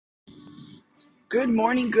Good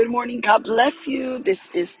morning, good morning. God bless you.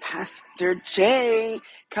 This is Pastor Jay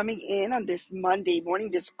coming in on this Monday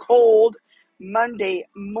morning, this cold Monday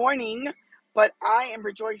morning. But I am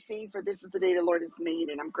rejoicing, for this is the day the Lord has made,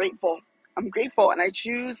 and I'm grateful. And I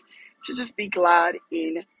choose to just be glad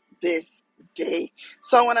in this day.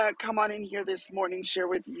 So I want to come on in here this morning, share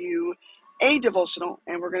with you a devotional,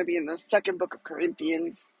 and we're going to be in the second book of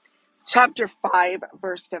Corinthians, chapter 5,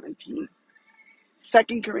 verse 17.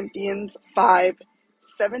 2 Corinthians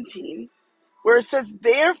 5:17, where it says,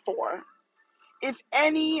 "Therefore, if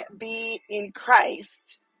any be in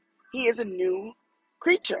Christ, he is a new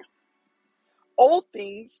creature. Old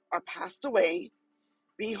things are passed away.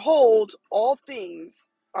 Behold, all things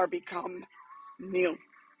are become new."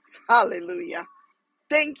 Hallelujah.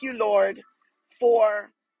 Thank you, Lord,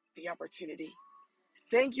 for the opportunity.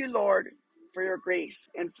 Thank you, Lord, for your grace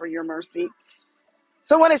and for your mercy.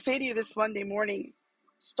 So I want to say to you this Monday morning,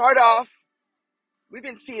 start off. We've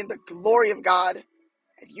been seeing the glory of God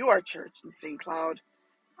at your church in St. Cloud.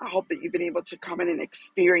 I hope that you've been able to come in and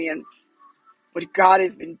experience what God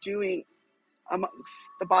has been doing amongst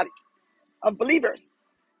the body of believers.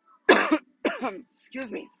 Excuse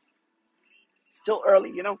me. Still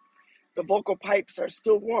early, the vocal pipes are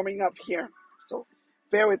still warming up here. So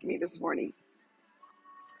bear with me this morning.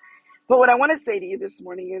 But what I want to say to you this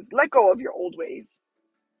morning is let go of your old ways.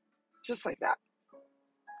 Just like that.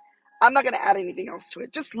 I'm not going to add anything else to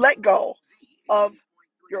it. Just let go of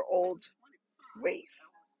your old ways.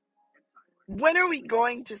 When are we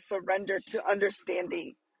going to surrender to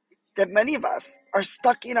understanding that many of us are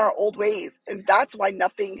stuck in our old ways, and that's why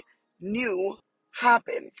nothing new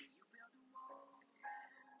happens?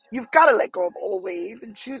 You've got to let go of old ways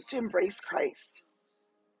and choose to embrace Christ.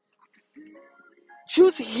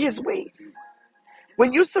 Choose his ways.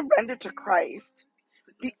 When you surrender to Christ,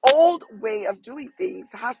 the old way of doing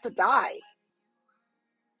things has to die.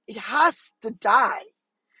 It has to die.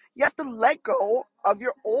 You have to let go of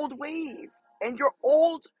your old ways and your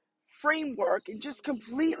old framework and just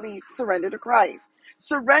completely surrender to Christ.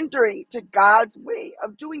 Surrendering to God's way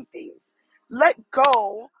of doing things. Let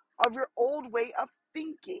go of your old way of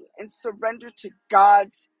thinking and surrender to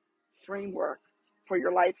God's framework for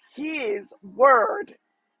your life. His word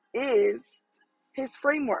is his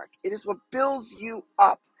framework. It is what builds you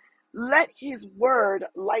up. Let his word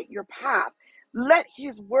light your path. Let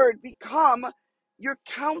his word become your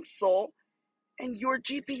counsel and your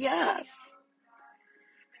GPS.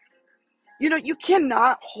 You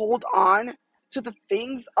cannot hold on to the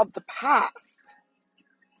things of the past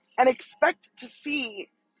and expect to see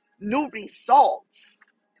new results.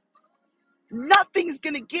 Nothing's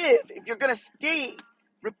going to give if you're going to stay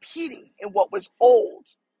repeating in what was old.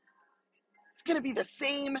 It's going to be the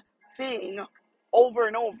same thing over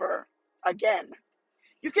and over again.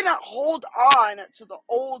 You cannot hold on to the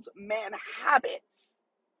old man habits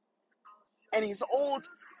and his old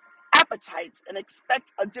appetites and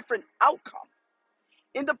expect a different outcome.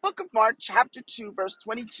 In the book of Mark, chapter 2, verse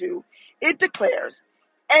 22, it declares,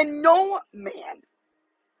 "And no man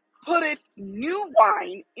putteth new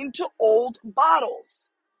wine into old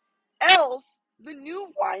bottles, else the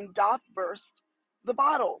new wine doth burst the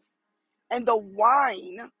bottles, and the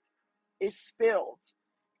wine is spilled,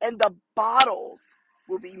 and the bottles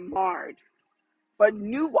will be marred. But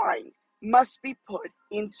new wine must be put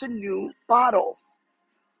into new bottles."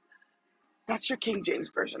 That's your King James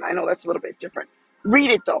Version. I know that's a little bit different.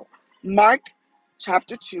 Read it though. Mark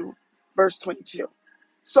chapter 2, verse 22.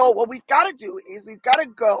 So what we've got to do is we've got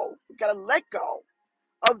to let go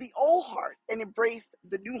of the old heart and embrace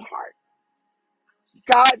the new heart.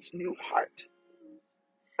 God's new heart.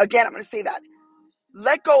 Again, I'm going to say that.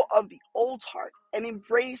 Let go of the old heart and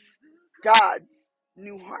embrace God's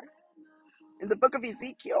new heart. In the book of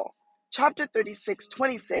Ezekiel, chapter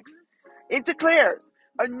 36:26, it declares,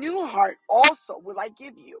 "A new heart also will I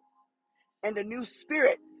give you, and a new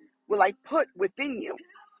spirit will I put within you,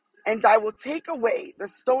 and I will take away the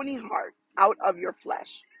stony heart out of your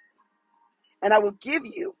flesh, and I will give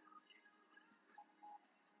you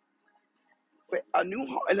a new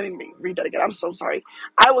heart." And let me read that again. I'm so sorry.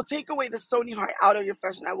 "I will take away the stony heart out of your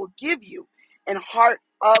flesh, and I will give you an heart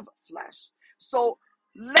of flesh." So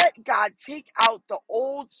let God take out the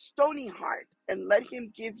old stony heart and let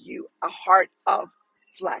him give you a heart of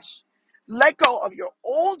flesh. Let go of your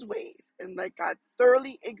old ways and let God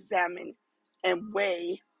thoroughly examine and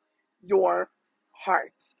weigh your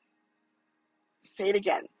heart. Say it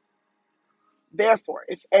again. Therefore,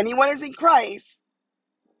 if anyone is in Christ,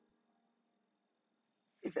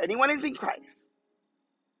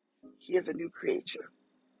 he is a new creature.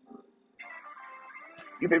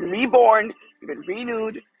 You've been reborn, you've been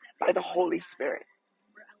renewed, by the Holy Spirit.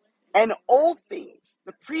 And all things,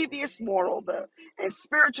 the previous moral and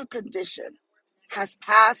spiritual condition has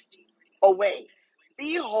passed away.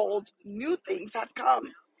 Behold, new things have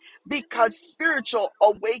come, because spiritual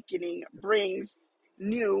awakening brings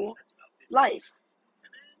new life.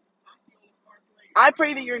 I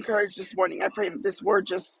pray that you're encouraged this morning. I pray that this word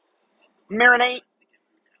just marinate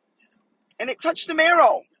and it touch the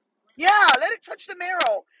marrow. Yeah, let it touch the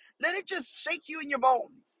marrow. Let it just shake you in your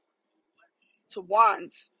bones to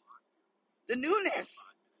want the newness.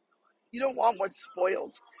 You don't want what's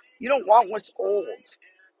spoiled. You don't want what's old. It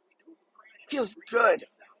feels good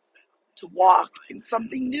to walk in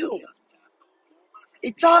something new.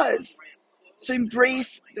 It does. So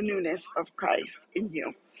embrace the newness of Christ in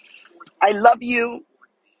you. I love you.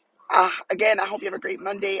 Again, I hope you have a great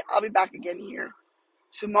Monday. I'll be back again here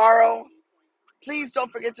tomorrow. Please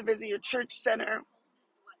don't forget to visit your church center.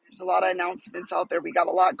 There's a lot of announcements out there. We got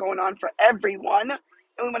a lot going on for everyone, and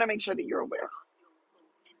we want to make sure that you're aware.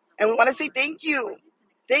 And we want to say thank you.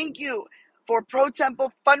 Thank you for Pro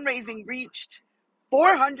Temple fundraising reached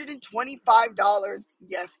 $425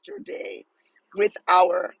 yesterday with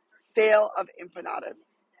our sale of empanadas.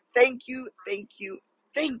 Thank you, thank you,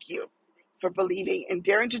 thank you for believing and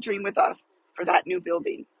daring to dream with us for that new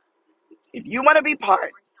building. If you want to be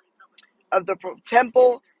part of the Pro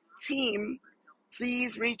Temple team,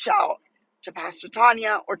 please reach out to Pastor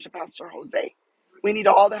Tanya or to Pastor Jose. We need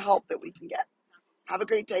all the help that we can get. Have a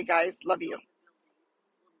great day, guys. Love you.